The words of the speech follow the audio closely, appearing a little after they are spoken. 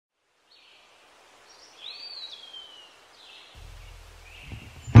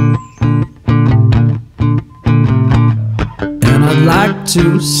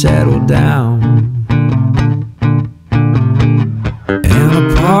to settle down.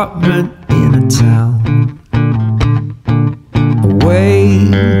 An apartment in a town, away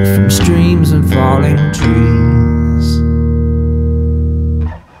from streams and falling trees.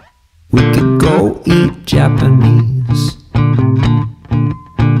 We could go eat Japanese, and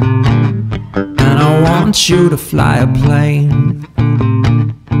I want you to fly a plane.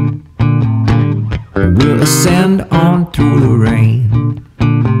 We'll ascend on through the rain.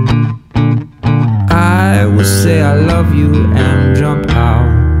 I will say I love you and jump out,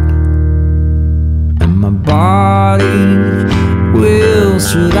 and my body will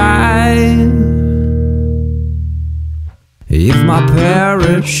survive if my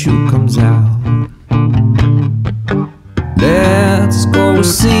parachute comes out. Let's go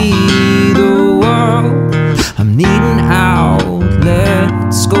see the world. I'm needing out.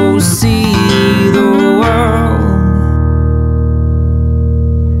 Let's go see the world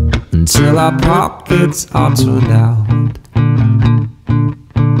until our pockets are turned out.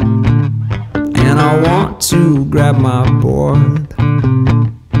 And I want to grab my board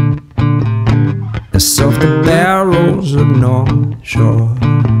and surf the barrels of North Shore,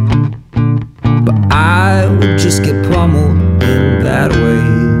 but I would just get pummeled in that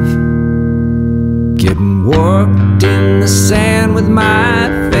wave, getting worked in the sand with my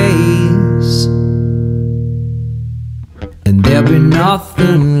face, and there'll be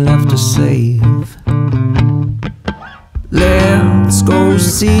nothing left to save. Let's go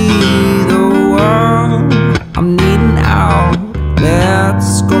see the world. I'm needing out.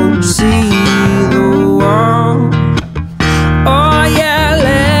 Let's go see the world. Oh yeah,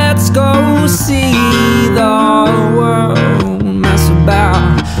 let's go see the world. Mess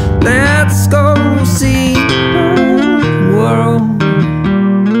about. Let's go see the world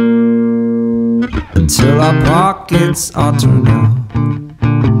until our pockets are turned out.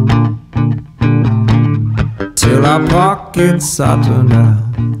 Till our pockets are turned out.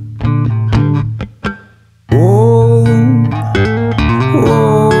 Oh,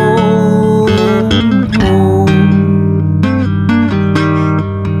 oh, oh,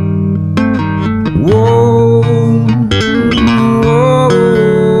 oh,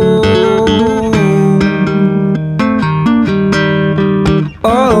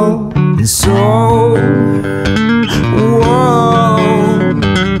 oh, and so,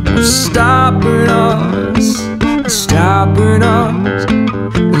 whoa, stopping us. Stopping us,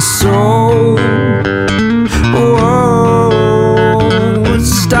 and so, whoa,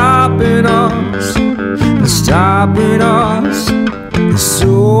 it's stopping us, it's stopping us, and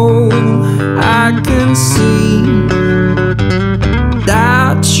so I can see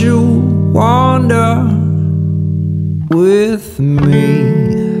that you wander with me.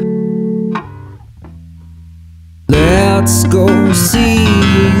 Let's go see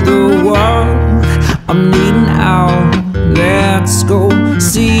the world. I'm needing out. Let's go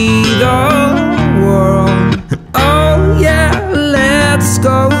see the world. Oh yeah, let's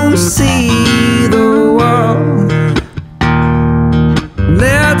go see the world.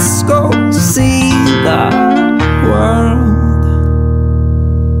 Let's go see the world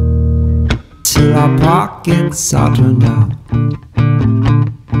till our pockets are turned out.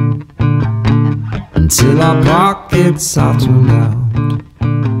 Until our pockets are turned out.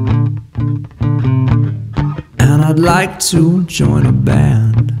 And I'd like to join a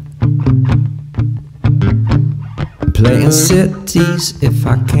band, play in cities if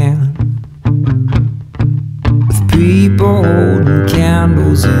I can, with people holding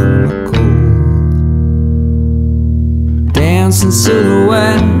candles in the cold, dancing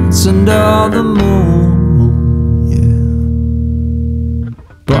silhouettes under the moon, yeah.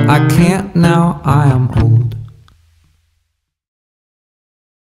 But I can't now, I am old.